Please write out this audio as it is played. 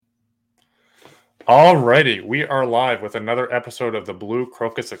Alrighty, we are live with another episode of the Blue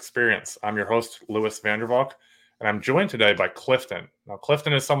Crocus Experience. I'm your host, Louis Vandervalk, and I'm joined today by Clifton. Now,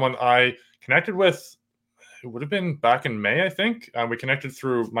 Clifton is someone I connected with, it would have been back in May, I think. We connected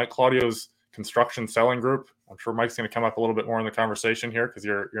through Mike Claudio's construction selling group. I'm sure Mike's going to come up a little bit more in the conversation here because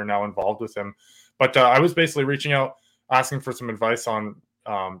you're now involved with him. But I was basically reaching out, asking for some advice on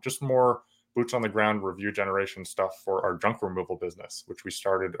just more boots on the ground review generation stuff for our junk removal business, which we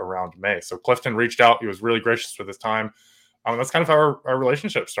started around May. So Clifton reached out. He was really gracious with his time. That's kind of how our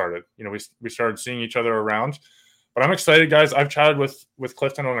relationship started. You know, we started seeing each other around. But I'm excited, guys. I've chatted with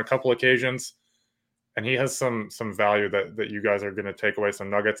Clifton on a couple occasions, and he has some value that you guys are going to take away, some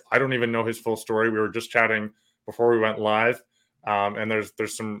nuggets. I don't even know his full story. We were just chatting before we went live, and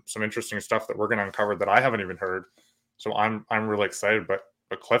there's some interesting stuff that we're going to uncover that I haven't even heard. So I'm really excited. But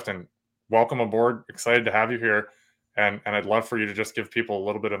Clifton, welcome aboard. Excited to have you here. And I'd love for you to just give people a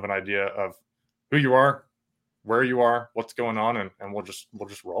little bit of an idea of who you are, where you are, what's going on, and we'll just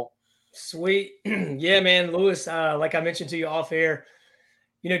roll. Sweet. Yeah, man. Louis, like I mentioned to you off air,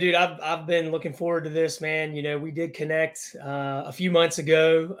 dude, I've been looking forward to this, man. We did connect a few months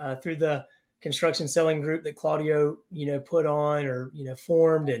ago through the construction selling group that Claudio, put on or,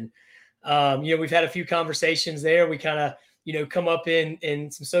 formed. And, we've had a few conversations there. We kind of, come up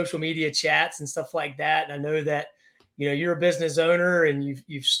in some social media chats and stuff like that. And I know that, you're a business owner and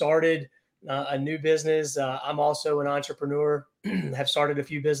you've started a new business. I'm also an entrepreneur, have started a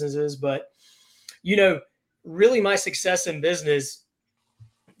few businesses, but, really my success in business,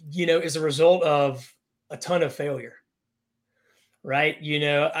 is a result of a ton of failure, right?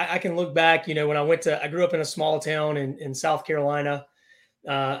 I can look back, when I grew up in a small town in South Carolina.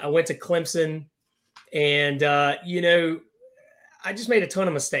 I went to Clemson and, I just made a ton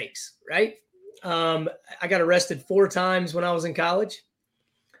of mistakes, right? I got arrested 4 times when I was in college.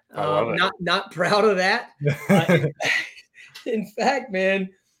 Not proud of that. In fact,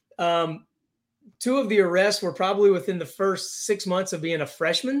 man, 2 of the arrests were probably within the first 6 months of being a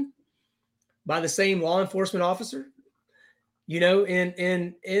freshman by the same law enforcement officer.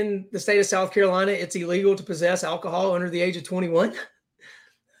 In the state of South Carolina, it's illegal to possess alcohol under the age of 21.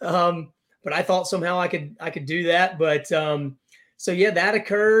 But I thought somehow I could do that. But so yeah, that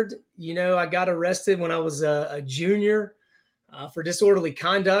occurred. I got arrested when I was a junior for disorderly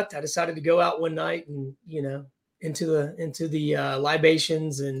conduct. I decided to go out one night and into the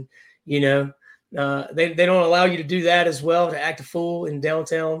libations, and they don't allow you to do that as well, to act a fool in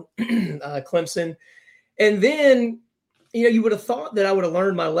downtown Clemson. And then you would have thought that I would have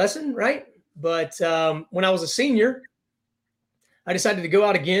learned my lesson, right? But when I was a senior, I decided to go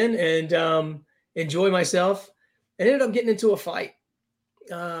out again and enjoy myself, and ended up getting into a fight,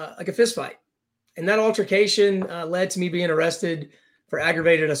 like a fist fight. And that altercation led to me being arrested for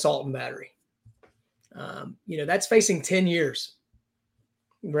aggravated assault and battery. That's facing 10 years,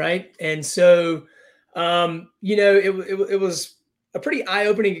 right? And so, it was a pretty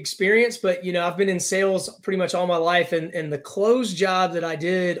eye-opening experience, but, I've been in sales pretty much all my life, and the close job that I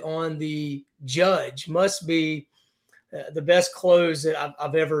did on the judge must be the best close that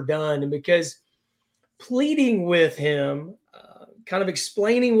I've ever done. And because pleading with him, kind of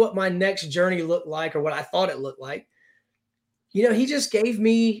explaining what my next journey looked like, or what I thought it looked like, he just gave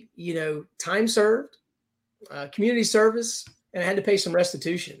me, time served, community service, and I had to pay some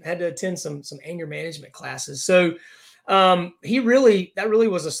restitution. I had to attend some anger management classes. So that really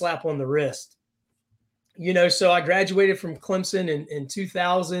was a slap on the wrist. So I graduated from Clemson in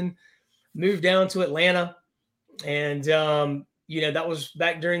 2000, moved down to Atlanta. And, that was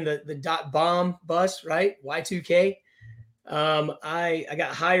back during the dot bomb bust, right? Y2K. I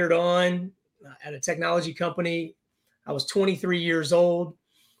got hired on at a technology company. I was 23 years old.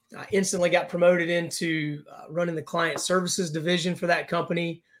 I instantly got promoted into running the client services division for that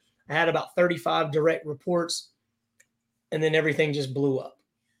company. I had about 35 direct reports, and then everything just blew up.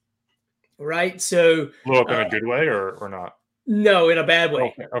 Right. So Blew up in a good way or not? No, in a bad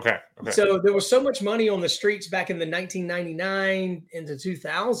way. Okay. So there was so much money on the streets back in the 1999 into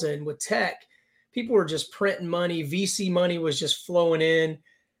 2000 with tech. People were just printing money. VC money was just flowing in.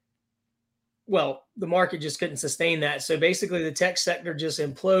 Well, the market just couldn't sustain that. So basically the tech sector just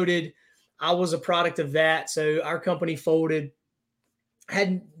imploded. I was a product of that. So our company folded.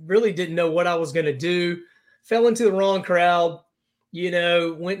 Really didn't know what I was going to do. Fell into the wrong crowd,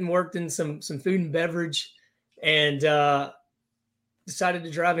 went and worked in some food and beverage, and decided to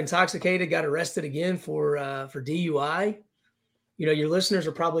drive intoxicated, got arrested again for DUI. Your listeners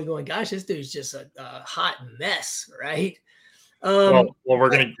are probably going, gosh, this dude's just a hot mess, right? Well, we're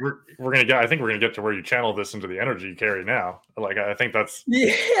gonna get. I think we're gonna get to where you channel this into the energy you carry now. Like, I think that's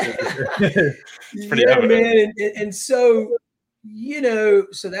yeah, it's pretty yeah, evident. man. And so,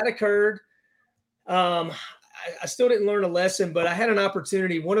 so that occurred. I still didn't learn a lesson, but I had an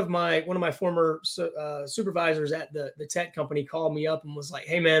opportunity. One of my former supervisors at the tech company called me up and was like,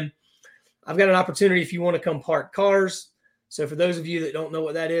 "Hey, man, I've got an opportunity if you want to come park cars." So for those of you that don't know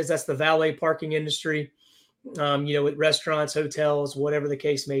what that is, that's the valet parking industry. With restaurants, hotels, whatever the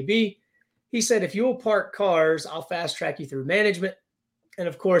case may be. He said, if you'll park cars, I'll fast track you through management. And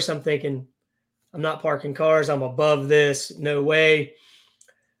of course, I'm thinking, I'm not parking cars. I'm above this. No way.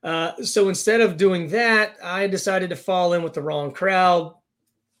 So instead of doing that, I decided to fall in with the wrong crowd.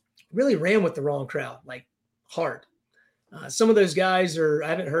 Really ran with the wrong crowd, like hard. Some of those guys I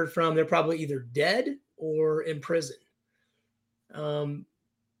haven't heard from. They're probably either dead or in prison.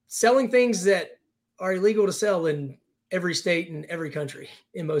 Selling things that are illegal to sell in every state and every country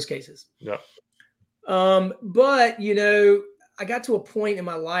in most cases. Yeah. But I got to a point in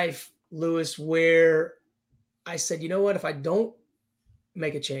my life, Lewis, where I said, you know what, if I don't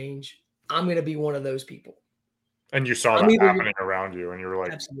make a change, I'm going to be one of those people. And you saw that happening around you and you were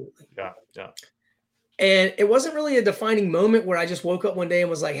like, absolutely. Yeah. Yeah. And it wasn't really a defining moment where I just woke up one day and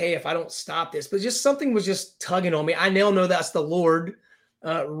was like, hey, if I don't stop this, but just something was just tugging on me. I now know that's the Lord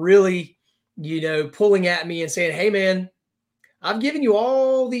really, pulling at me and saying, hey, man, I've given you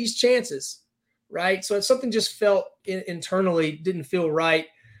all these chances, right? So it's something just felt internally didn't feel right.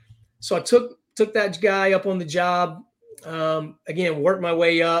 So I took that guy up on the job. Again, worked my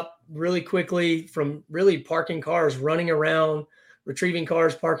way up really quickly from really parking cars, running around, retrieving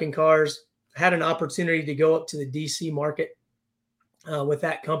cars, parking cars. Had an opportunity to go up to the DC market with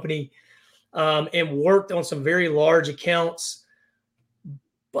that company and worked on some very large accounts.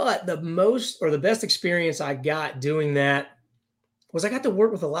 But the best experience I got doing that was I got to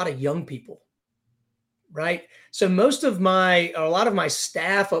work with a lot of young people, right? So a lot of my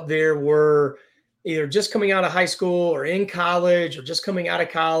staff up there were either just coming out of high school or in college or just coming out of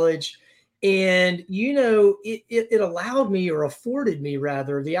college. And, it allowed me, or afforded me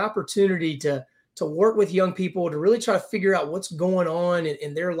rather, the opportunity to work with young people, to really try to figure out what's going on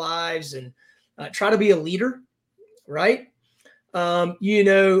in their lives and try to be a leader, right?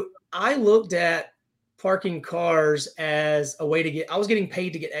 I looked at parking cars as a way I was getting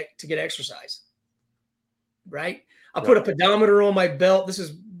paid to get exercise, right? I put a pedometer on my belt. This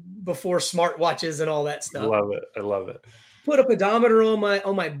is before smartwatches and all that stuff. I love it. Put a pedometer on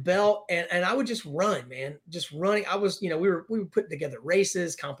my belt and I would just run, man. Just running. I was, we were putting together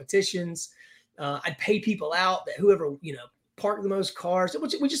races, competitions. I'd pay people out that whoever, parked the most cars.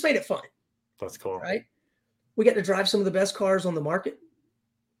 We just made it fun. That's cool. Right? We got to drive some of the best cars on the market.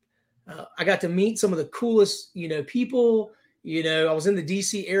 I got to meet some of the coolest, people. I was in the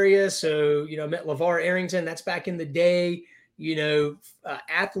DC area, so I met LeVar Arrington. That's back in the day.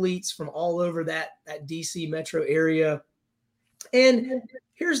 Athletes from all over that DC metro area. And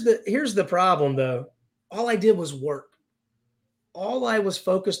here's the problem, though. All I did was work. All I was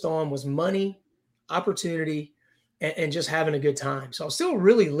focused on was money, opportunity, and just having a good time. So I was still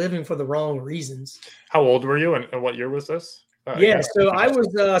really living for the wrong reasons. How old were you, and what year was this? So I was.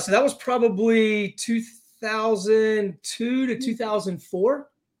 So that was probably 2002 to 2004.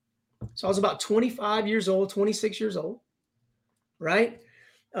 So I was about 25 years old, 26 years old, right?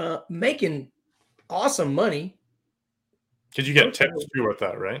 Making awesome money. Did you get tips too with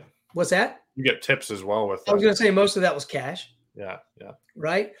that, right? What's that? You get tips as well with that. I was going to say most of that was cash. Yeah.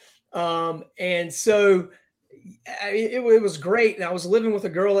 Right. And so it was great. And I was living with a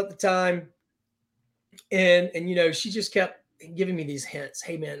girl at the time. And she just kept giving me these hints.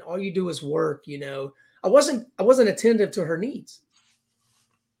 Hey, man, all you do is work. I wasn't attentive to her needs.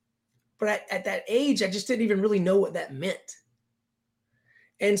 But at that age, I just didn't even really know what that meant.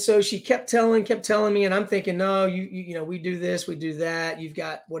 And so she kept telling me, and I'm thinking, no, we do this, we do that. You've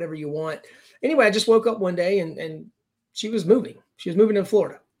got whatever you want. Anyway, I just woke up one day and she was moving. She was moving to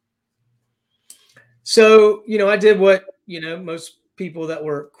Florida. So, I did what, most people that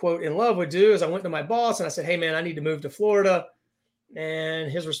were, quote, in love would do, is I went to my boss and I said, hey, man, I need to move to Florida.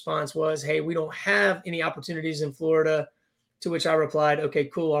 And his response was, hey, we don't have any opportunities in Florida. To which I replied, okay,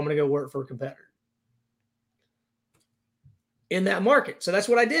 cool. I'm going to go work for a competitor in that market. So that's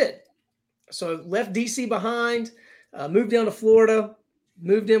what I did. So I left DC behind, moved down to Florida,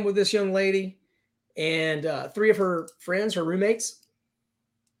 moved in with this young lady and 3 of her friends, her roommates.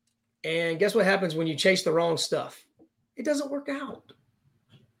 And guess what happens when you chase the wrong stuff? It doesn't work out.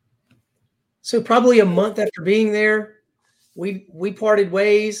 So probably a month after being there, we parted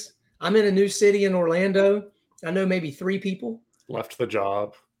ways. I'm in a new city in Orlando. I know maybe 3 people. Left the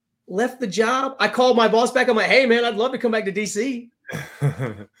job. I called my boss back. I'm like, hey, man, I'd love to come back to DC.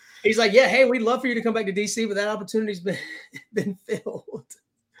 He's like, yeah, hey, we'd love for you to come back to DC, but that opportunity's been filled.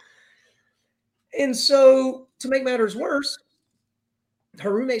 And so to make matters worse,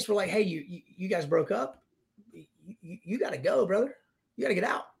 her roommates were like, hey, you guys broke up. You got to go, brother. You got to get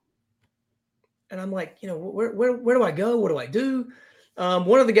out. And I'm like, where do I go? What do I do?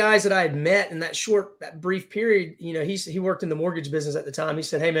 One of the guys that I had met in that brief period, he worked in the mortgage business at the time. He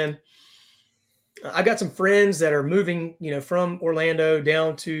said, hey, man, I've got some friends that are moving, from Orlando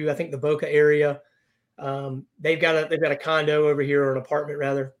down to, I think, the Boca area. They've got a condo over here, or an apartment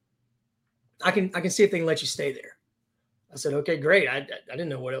rather. I can see if they can let you stay there. I said, okay, great. I didn't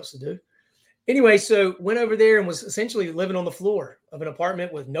know what else to do. Anyway, so went over there and was essentially living on the floor of an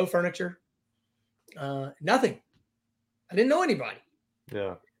apartment with no furniture, nothing. I didn't know anybody.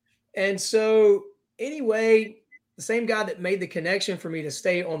 Yeah. And so anyway, the same guy that made the connection for me to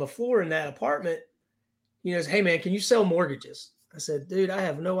stay on the floor in that apartment, says, hey, man, can you sell mortgages? I said, dude, I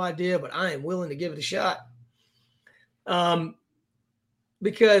have no idea, but I am willing to give it a shot.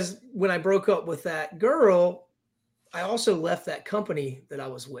 Because when I broke up with that girl, I also left that company that I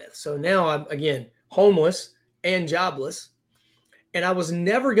was with. So now I'm, again, homeless and jobless. And I was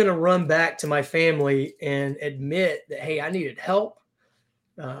never going to run back to my family and admit that, hey, I needed help.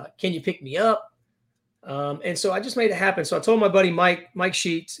 Can you pick me up? And so I just made it happen. So I told my buddy Mike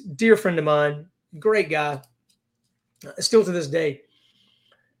Sheets, dear friend of mine, great guy, still to this day.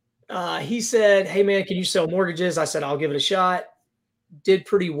 He said, hey, man, can you sell mortgages? I said, I'll give it a shot. Did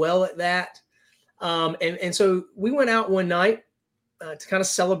pretty well at that. And so we went out one night to kind of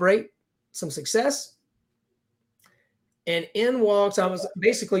celebrate some success. And in walks, I was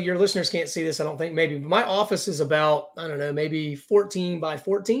basically, your listeners can't see this, I don't think, maybe. My office is about, I don't know, maybe 14 by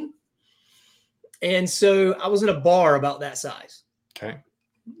 14. And so I was in a bar about that size. Okay.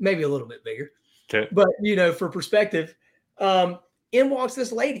 Maybe a little bit bigger. Okay. But, for perspective, in walks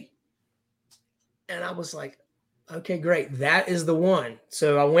this lady. And I was like, okay, great. That is the one.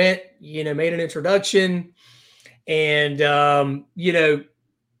 So I went, made an introduction, and,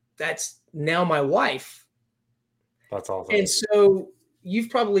 that's now my wife. That's awesome. And so you've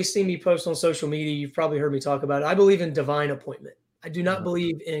probably seen me post on social media. You've probably heard me talk about it. I believe in divine appointment. I do not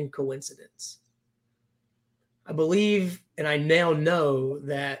believe in coincidence. I believe, and I now know,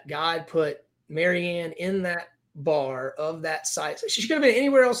 that God put Marianne in that bar of that size. She could have been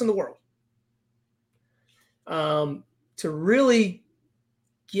anywhere else in the world. To really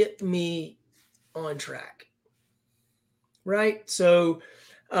get me on track. Right. So,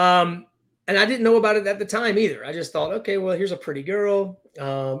 and I didn't know about it at the time either. I just thought, okay, well, here's a pretty girl.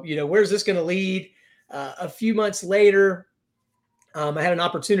 Where's this going to lead? A few months later, I had an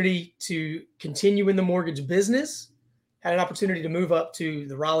opportunity to continue in the mortgage business, had an opportunity to move up to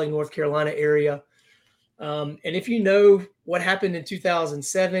the Raleigh, North Carolina area. And if you know what happened in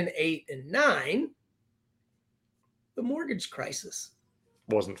 2007, 8, and 9, the mortgage crisis.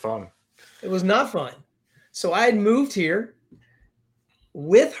 Wasn't fun. It was not fun. So I had moved here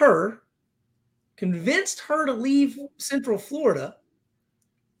with her, convinced her to leave Central Florida,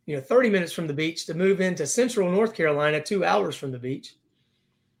 30 minutes from the beach, to move into Central North Carolina, 2 hours from the beach.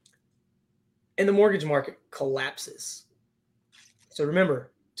 And the mortgage market collapses. So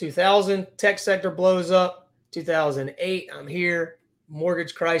remember, 2000, tech sector blows up. 2008, I'm here,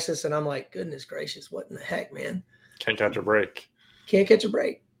 mortgage crisis. And I'm like, goodness gracious, what in the heck, man? Can't catch a break. Can't catch a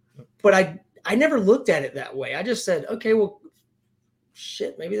break. But I never looked at it that way. I just said, okay, well,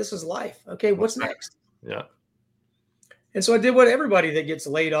 shit, maybe this is life. Okay, what's next? Yeah. And so I did what everybody that gets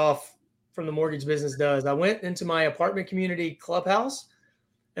laid off from the mortgage business does. I went into my apartment community clubhouse,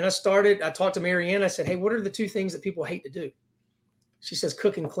 and I talked to Marianne. I said, hey, what are the 2 things that people hate to do? She says,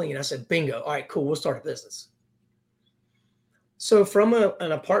 cook and clean. I said, bingo. All right, cool. We'll start a business. So from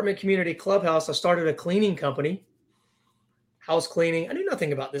an apartment community clubhouse, I started a cleaning company, house cleaning. I knew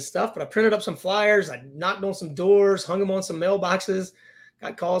nothing about this stuff, but I printed up some flyers. I knocked on some doors, hung them on some mailboxes,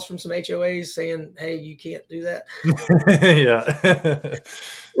 got calls from some HOAs saying, hey, you can't do that. Yeah.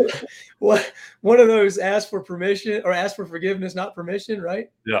 One of those ask for permission or ask for forgiveness, not permission, right?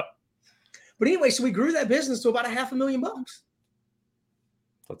 Yeah. But anyway, so we grew that business to about $500,000.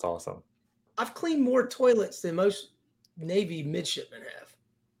 That's awesome. I've cleaned more toilets than most Navy midshipmen have.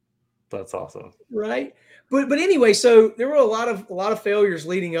 That's awesome. Right. But anyway, so there were a lot of failures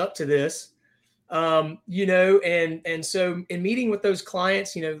leading up to this, and so in meeting with those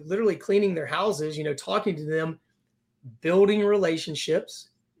clients, literally cleaning their houses, talking to them, building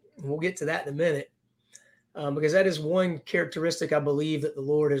relationships, and we'll get to that in a minute. because that is one characteristic I believe that the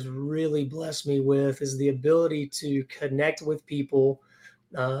Lord has really blessed me with, is the ability to connect with people,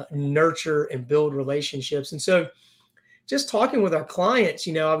 nurture and build relationships. And so just talking with our clients,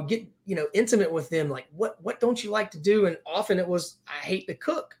 I would get, intimate with them. Like, what don't you like to do? And often it was, I hate to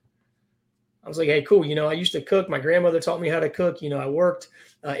cook. I was like, hey, cool. I used to cook. My grandmother taught me how to cook. I worked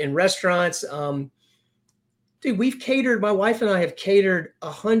in restaurants. Dude, my wife and I have catered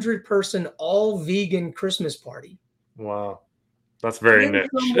 100-person all vegan Christmas party. Wow. That's very niche.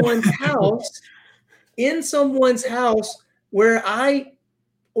 In someone's house where I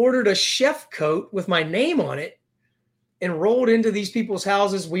ordered a chef coat with my name on it and rolled into these people's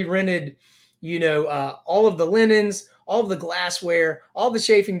houses. We rented, all of the linens, all of the glassware, all the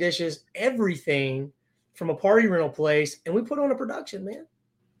chafing dishes, everything from a party rental place. And we put on a production, man.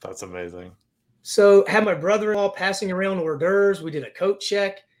 That's amazing. So had my brother-in-law passing around hors d'oeuvres. We did a coat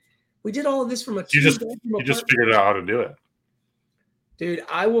check. We did all of this from a You just figured out how to do it. Dude,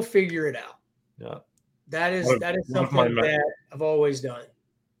 I will figure it out. Yeah. That is something that I've always done.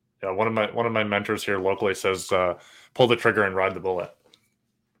 Yeah, one of my mentors here locally says, pull the trigger and ride the bullet.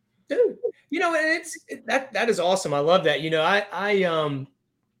 Dude, and that is awesome. I love that.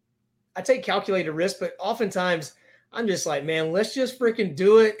 I take calculated risk, but oftentimes I'm just like, man, let's just freaking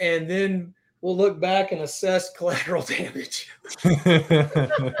do it, and then we'll look back and assess collateral damage.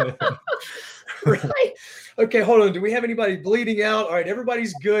 Right? Okay, hold on. Do we have anybody bleeding out? All right,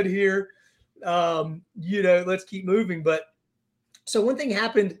 everybody's good here. Let's keep moving. But so one thing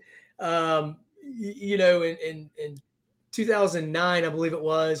happened, in 2009, I believe it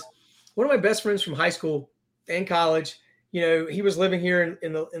was, one of my best friends from high school and college, he was living here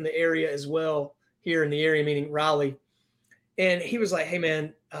in the area as well, here in the area, meaning Raleigh. And he was like, hey,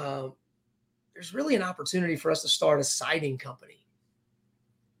 man, there's really an opportunity for us to start a siding company.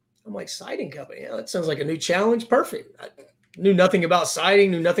 I'm like, siding company? Yeah, that sounds like a new challenge. Perfect. I knew nothing about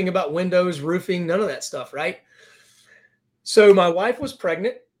siding, knew nothing about windows, roofing, none of that stuff, right? So my wife was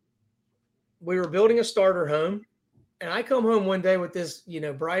pregnant. We were building a starter home. And I come home one day with this,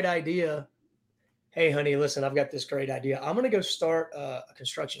 bright idea. Hey, honey, listen, I've got this great idea. I'm going to go start a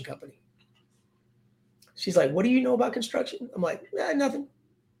construction company. She's like, what do you know about construction? I'm like, nothing.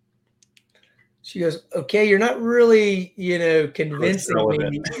 She goes, okay, you're not really, convincing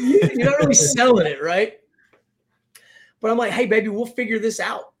me. You're not really selling it, right? But I'm like, hey, baby, we'll figure this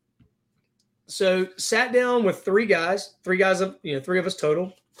out. So sat down with three guys three of us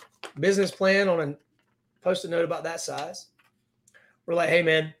total, business plan on a Post-it note about that size. We're like, hey,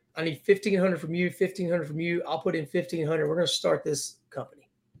 man, I need 1,500 from you, 1,500 from you. I'll put in 1,500. We're going to start this company,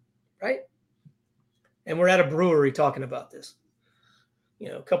 right? And we're at a brewery talking about this.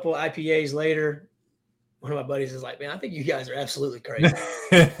 A couple of IPAs later, one of my buddies is like, man, I think you guys are absolutely crazy.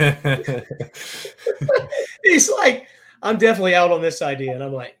 He's like, I'm definitely out on this idea. And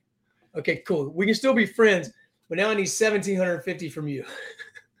I'm like, okay, cool. We can still be friends, but now I need 1,750 from you.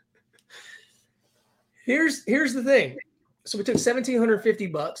 Here's the thing. So we took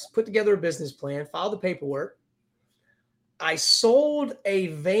 $1,750, put together a business plan, filed the paperwork. I sold a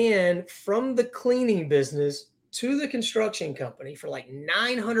van from the cleaning business to the construction company for like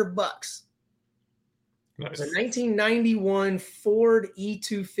 $900. Nice. It was a 1991 Ford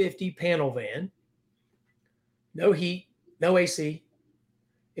E250 panel van. No heat, no AC.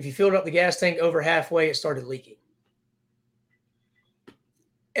 If you filled up the gas tank over halfway, it started leaking.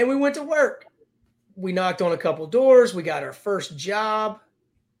 And we went to work. We knocked on a couple doors. We got our first job.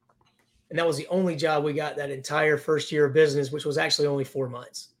 And that was the only job we got that entire first year of business, which was actually only 4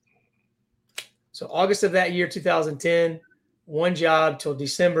 months. So August of that year, 2010, one job till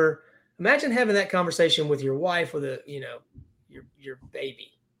December. Imagine having that conversation with your wife, with your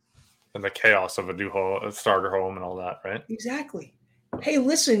baby. And the chaos of a starter home and all that, right? Exactly. Hey,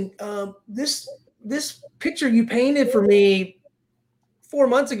 listen, this picture you painted for me 4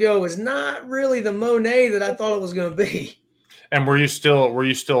 months ago is not really the Monet that I thought it was going to be. And were you still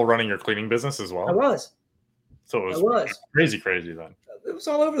running your cleaning business as well? I was. So it was crazy then. It was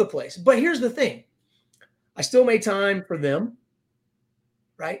all over the place. But here's the thing. I still made time for them,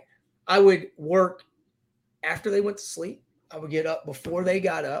 right? I would work after they went to sleep. I would get up before they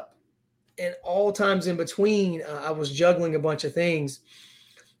got up. And all times in between, I was juggling a bunch of things.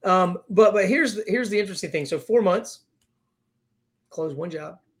 But here's the interesting thing. So 4 months, closed one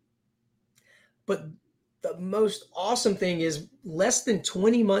job. But the most awesome thing is less than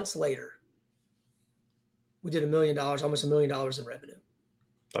 20 months later, we did $1 million, almost $1 million in revenue.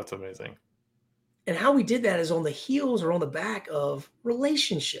 That's amazing. And how we did that is on the heels or on the back of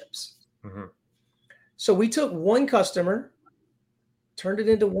relationships. Mm-hmm. So we took one customer, turned it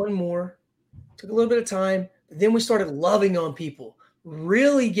into one more, Took a little bit of time. But then we started loving on people,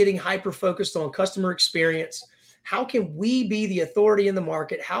 really getting hyper-focused on customer experience. How can we be the authority in the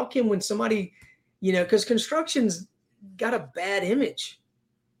market? How can, when somebody, because construction's got a bad image.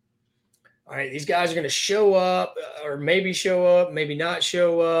 All right, these guys are going to show up or maybe show up, maybe not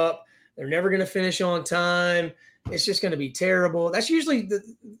show up. They're never going to finish on time. It's just going to be terrible. That's usually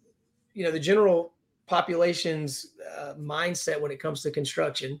the general population's mindset when it comes to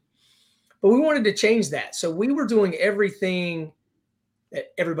construction. But we wanted to change that. So we were doing everything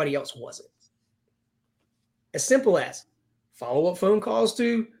that everybody else wasn't. As simple as follow-up phone calls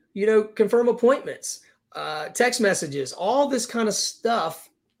to, confirm appointments, text messages, all this kind of stuff,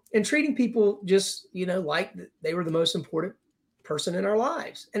 and treating people just, like they were the most important person in our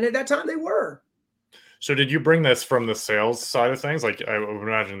lives. And at that time they were. So did you bring this from the sales side of things? Like I would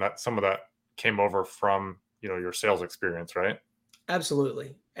imagine that some of that came over from, your sales experience, right?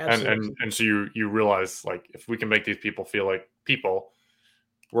 Absolutely. And so you realize, like, if we can make these people feel like people,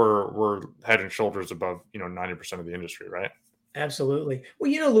 we're head and shoulders above, 90% of the industry, right? Absolutely.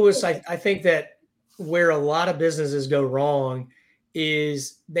 Well, Lewis, I think that where a lot of businesses go wrong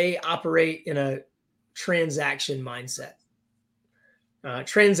is they operate in a transaction mindset,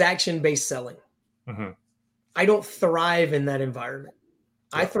 transaction-based selling. Mm-hmm. I don't thrive in that environment.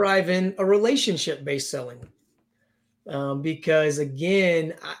 Yeah. I thrive in a relationship-based selling because,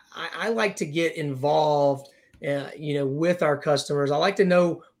 again, I like to get involved with our customers. I like to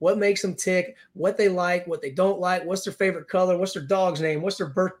know what makes them tick, what they like, what they don't like, what's their favorite color, what's their dog's name, what's their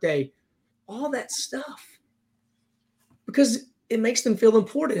birthday, all that stuff. Because it makes them feel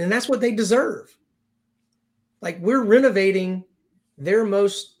important, and that's what they deserve. Like, we're renovating their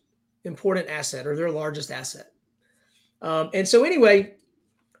most important asset or their largest asset. And so anyway,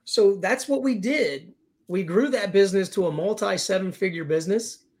 so that's what we did. We grew that business to a multi-seven-figure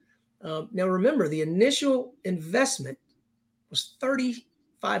business. Now remember, the initial investment was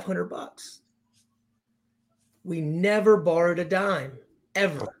 $3,500. We never borrowed a dime,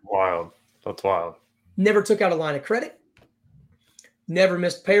 ever. That's wild. Never took out a line of credit. Never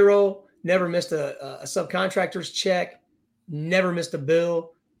missed payroll. Never missed a subcontractor's check. Never missed a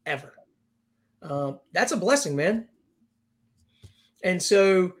bill, ever. That's a blessing, man. And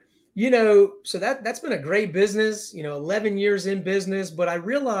so, so that's been a great business, 11 years in business. But I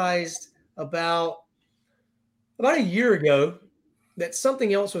realized about a year ago that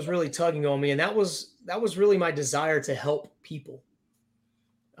something else was really tugging on me. And that was really my desire to help people,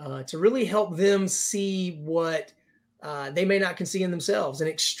 to really help them see what they may not can see in themselves and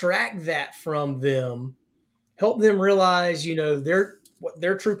extract that from them, help them realize, what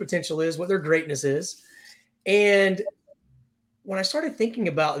their true potential is, what their greatness is. And when I started thinking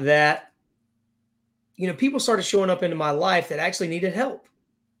about that, people started showing up into my life that actually needed help,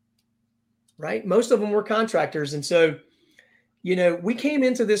 right? Most of them were contractors. And so, we came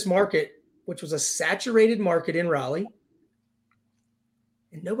into this market, which was a saturated market in Raleigh,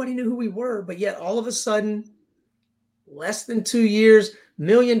 and nobody knew who we were. But yet all of a sudden, less than 2 years, $1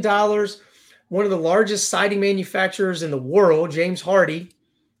 million, one of the largest siding manufacturers in the world, James Hardy,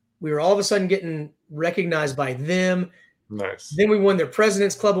 we were all of a sudden getting recognized by them. Nice. Then we won their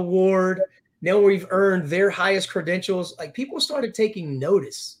President's Club Award. Now we've earned their highest credentials. Like, people started taking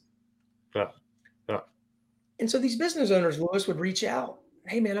notice. Yeah. And so these business owners, Lewis, would reach out.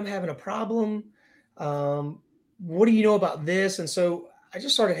 Hey, man, I'm having a problem. What do you know about this? And so I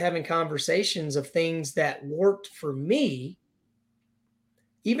just started having conversations of things that worked for me,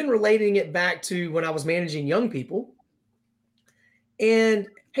 even relating it back to when I was managing young people. And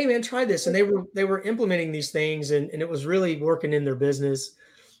hey, man, try this. And they were implementing these things, and it was really working in their business.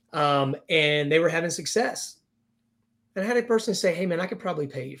 And they were having success. And I had a person say, hey, man, I could probably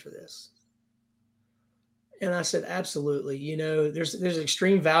pay you for this. And I said, absolutely. There's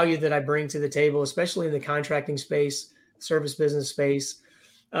extreme value that I bring to the table, especially in the contracting space, service business space.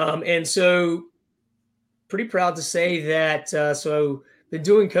 And so pretty proud to say that, so been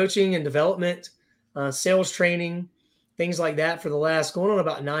doing coaching and development, sales training, things like that for the last going on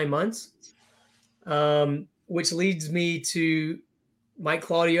about 9 months, which leads me to Mike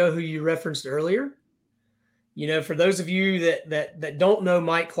Claudio, who you referenced earlier. For those of you that don't know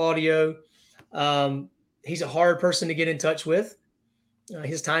Mike Claudio, he's a hard person to get in touch with.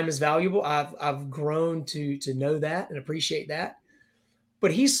 His time is valuable. I've grown to know that and appreciate that.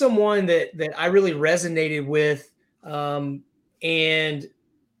 But he's someone that I really resonated with, and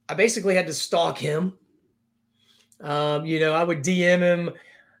I basically had to stalk him. I would DM him.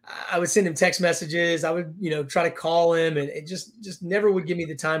 I would send him text messages. I would, try to call him, and it just never would give me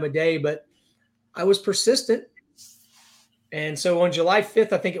the time of day. But I was persistent. And so on July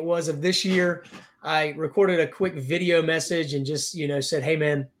 5th, I think it was, of this year, I recorded a quick video message and just, said, hey,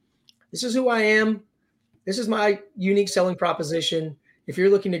 man, this is who I am. This is my unique selling proposition. If you're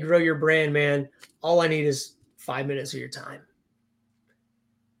looking to grow your brand, man, all I need is 5 minutes of your time.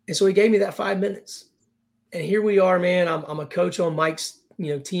 And so he gave me that 5 minutes. And here we are, man. I'm a coach on Mike's,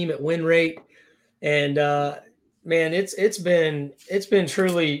 team at Win Rate. And man, it's been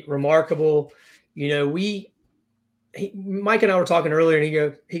truly remarkable. Mike and I were talking earlier,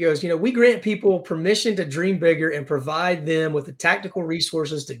 and he goes, we grant people permission to dream bigger and provide them with the tactical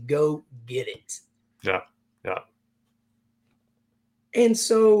resources to go get it. Yeah. Yeah. And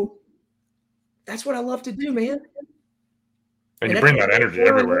so that's what I love to do, man. And you bring that energy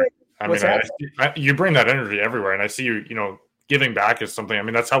everywhere. I mean, you bring that energy everywhere, and I see you, giving back is something. I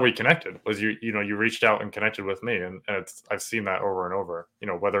mean, that's how we connected. Was you reached out and connected with me, and I've seen that over and over.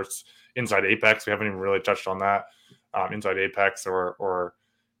 Whether it's inside Apex, we haven't even really touched on that, inside Apex, or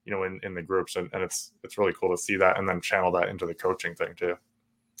in the groups, and it's really cool to see that, and then channel that into the coaching thing too.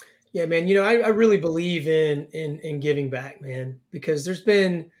 Yeah, man. I really believe in giving back, man, because there's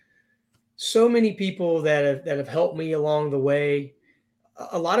been so many people that have helped me along the way.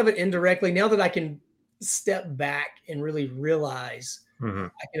 A lot of it indirectly. Now that I can step back and really realize, I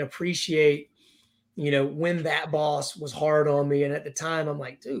can appreciate, when that boss was hard on me. And at the time I'm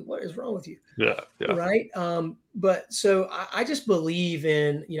like, dude, what is wrong with you? Yeah. Right. But so I just believe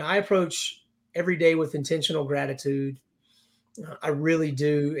in, I approach every day with intentional gratitude. I really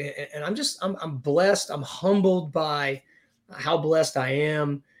do. And I'm blessed. I'm humbled by how blessed I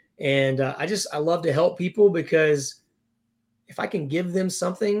am. And I love to help people, because if I can give them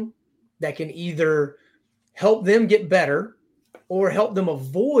something that can either help them get better or help them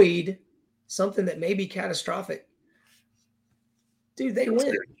avoid something that may be catastrophic, dude, they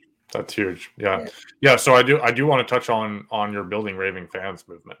win. That's huge. Yeah. So I do want to touch on your building Raving fans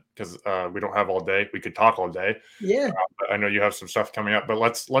movement, because we don't have all day. We could talk all day. Yeah. I know you have some stuff coming up, but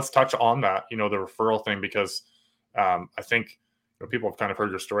let's touch on that, the referral thing, because I think people have kind of heard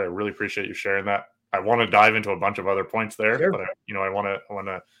your story. I really appreciate you sharing that. I want to dive into a bunch of other points there, sure. But I want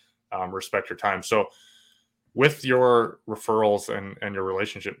to respect your time. So with your referrals and your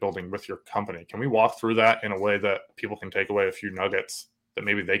relationship building with your company, can we walk through that in a way that people can take away a few nuggets that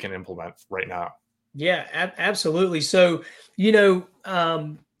maybe they can implement right now? Yeah, absolutely. So, so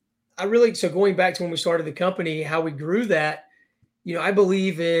going back to when we started the company, how we grew that, I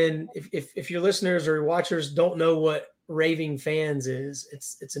believe in, if your listeners or watchers don't know what Raving Fans is,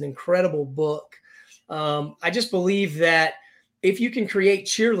 it's an incredible book. I just believe that if you can create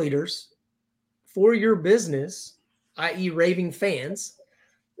cheerleaders for your business, i.e. raving fans,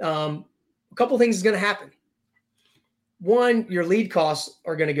 a couple things is going to happen. One, your lead costs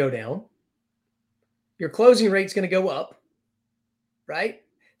are going to go down. Your closing rate's going to go up, right?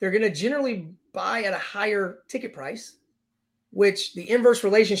 They're going to generally buy at a higher ticket price, which the inverse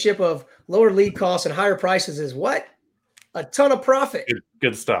relationship of lower lead costs and higher prices is what? A ton of profit.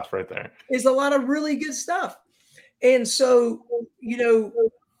 Good stuff right there. Is a lot of really good stuff. And so,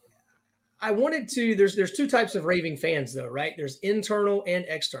 I wanted to, there's two types of raving fans though, right? There's internal and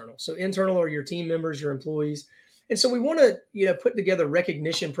external. So internal are your team members, your employees. And so we want to, put together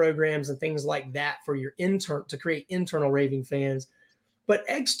recognition programs and things like that for your to create internal raving fans. But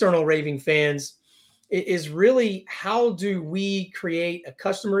external raving fans is really, how do we create a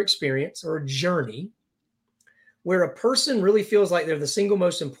customer experience or a journey where a person really feels like they're the single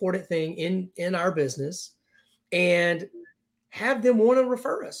most important thing in our business, and have them want to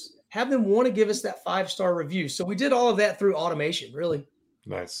refer us, have them want to give us that 5-star review. So we did all of that through automation, really.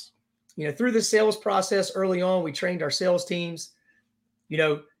 Nice. Through the sales process early on, we trained our sales teams,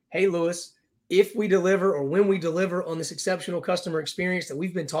 hey, Lewis, if we deliver or when we deliver on this exceptional customer experience that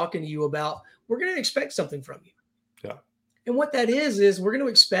we've been talking to you about, we're going to expect something from you. Yeah. And what that is we're going to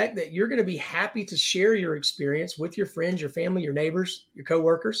expect that you're going to be happy to share your experience with your friends, your family, your neighbors, your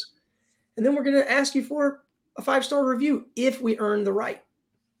coworkers. And then we're going to ask you for a 5-star review if we earn the right.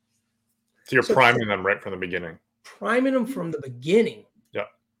 So you're priming them right from the beginning. Priming them from the beginning. Yeah.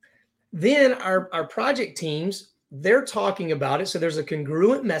 Then our project teams, they're talking about it. So there's a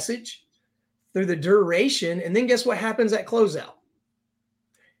congruent message through the duration. And then guess what happens at closeout?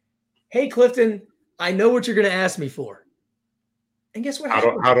 Hey, Clifton, I know what you're going to ask me for. And guess what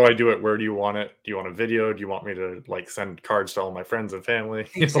happens? How do I do it? Where do you want it? Do you want a video? Do you want me to send cards to all my friends and family?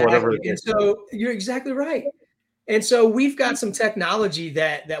 Exactly. Whatever. And so you're exactly right. And so we've got some technology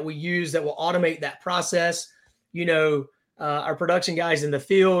that we use that will automate that process. Our production guys in the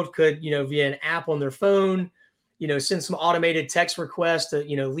field could, via an app on their phone, send some automated text requests to,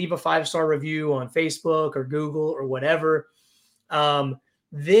 leave a 5-star review on Facebook or Google or whatever.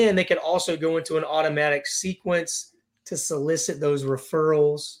 Then they could also go into an automatic sequence to solicit those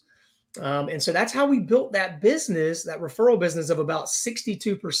referrals. And so that's how we built that business, that referral business of about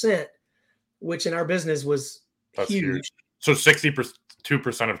 62%, which in our business was huge. So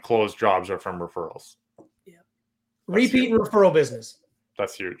 62% of closed jobs are from referrals. Yeah. Repeat and referral business.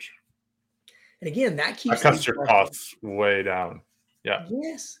 That's huge. And again, that cuts your costs way down. Yeah.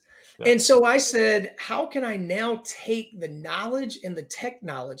 Yes. Yeah. And so I said, how can I now take the knowledge and the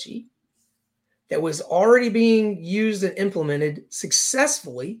technology that was already being used and implemented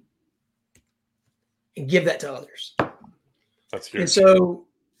successfully and give that to others? That's huge. And so,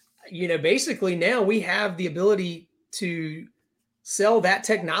 basically now we have the ability to sell that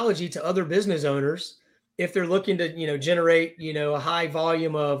technology to other business owners if they're looking to, generate, a high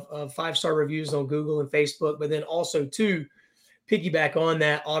volume of 5-star reviews on Google and Facebook, but then also to piggyback on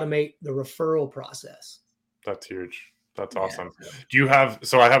that, automate the referral process. That's huge. That's awesome. Do you have,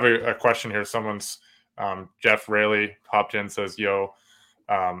 so I have a question here. Someone's, Jeff Rayleigh hopped in, says,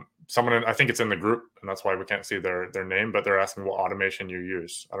 someone, I think it's in the group, and that's why we can't see their name, but they're asking what automation you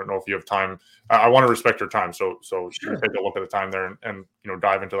use. I don't know if you have time. I want to respect your time. So sure. You take a look at the time there and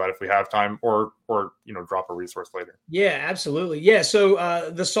dive into that if we have time, or drop a resource later. Yeah, absolutely. Yeah.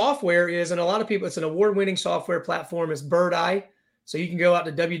 So the software is, and a lot of people, it's an award-winning software platform. It's Birdeye. So you can go out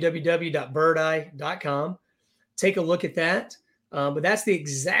to www.birdeye.com, take a look at that. But that's the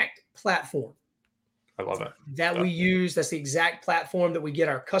exact platform. I love it. That we use. That's the exact platform that we get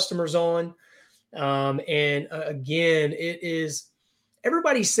our customers on. Again, it is,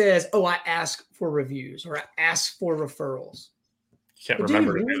 everybody says, oh, I ask for reviews or I ask for referrals. You can't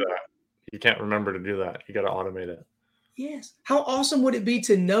remember to do that. You can't remember to do that. You got to automate it. Yes. How awesome would it be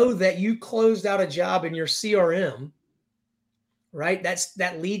to know that you closed out a job in your CRM, right?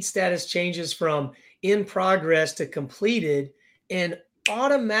 That lead status changes from in progress to completed, and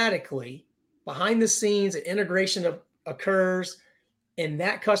automatically behind the scenes, an integration occurs, and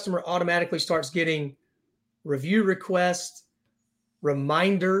that customer automatically starts getting review requests,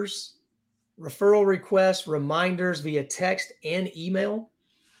 reminders, referral requests, reminders via text and email.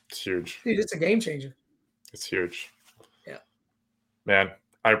 It's huge. Dude, it's a game changer. It's huge. Yeah. Man,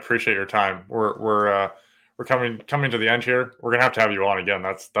 I appreciate your time. We're coming to the end here. We're gonna have to have you on again.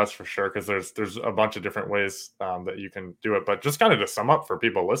 That's for sure, because there's a bunch of different ways that you can do it. But just kind of to sum up for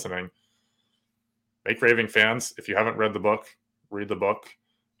people listening, make Raving fans. If you haven't read the book, read the book.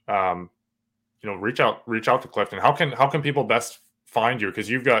 Reach out to Clifton. How can people best find you? Because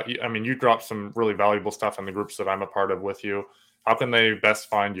you dropped some really valuable stuff in the groups that I'm a part of with you. How can they best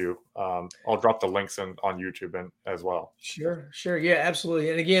find you? I'll drop the links on YouTube as well. Sure. Yeah,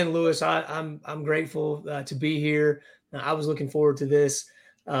 absolutely. And again, Lewis, I'm grateful to be here. I was looking forward to this,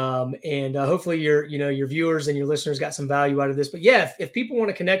 and hopefully your viewers and your listeners got some value out of this. But yeah, if people want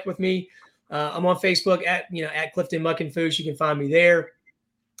to connect with me, I'm on Facebook at Clifton Muckenfuss. You can find me there.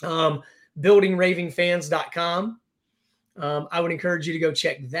 BuildingRavingFans.com. I would encourage you to go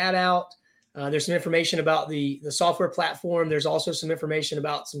check that out. There's some information about the software platform. There's also some information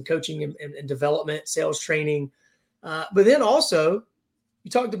about some coaching and development, sales training. But then also,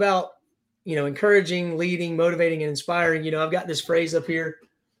 you talked about, encouraging, leading, motivating, and inspiring. I've got this phrase up here,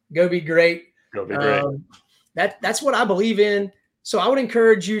 go be great. Go be great. That's what I believe in. So I would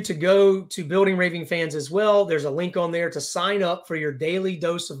encourage you to go to Building Raving Fans as well. There's a link on there to sign up for your daily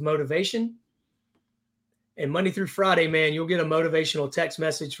dose of motivation. And Monday through Friday, man, you'll get a motivational text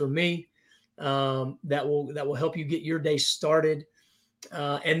message from me that will help you get your day started.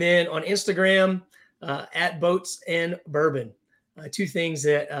 And then on Instagram, at Boats and Bourbon, two things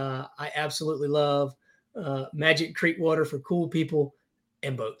that I absolutely love: Magic Creek water for cool people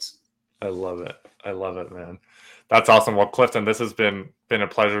and boats. I love it, man. That's awesome. Well, Clifton, this has been a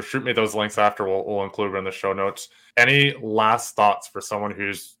pleasure. Shoot me those links after. We'll include them in the show notes. Any last thoughts for someone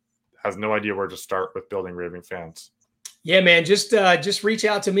has no idea where to start with Building Raving Fans? Yeah, man, just reach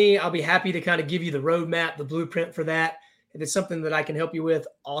out to me. I'll be happy to kind of give you the roadmap, the blueprint for that. If it's something that I can help you with,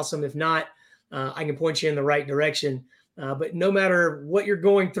 awesome. If not, I can point you in the right direction. But no matter what you're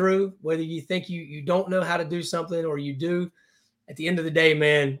going through, whether you think you don't know how to do something or you do, at the end of the day,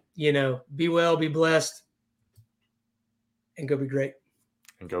 man, be well, be blessed, and go be great.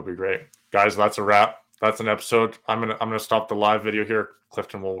 Guys, that's a wrap. That's an episode. I'm gonna stop the live video here.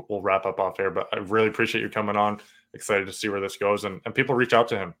 Clifton will wrap up off air, but I really appreciate you coming on. Excited to see where this goes, and people reach out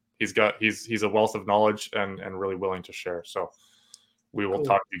to him. He's a wealth of knowledge and really willing to share. So we will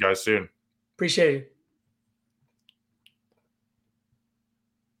talk to you guys soon. Appreciate it.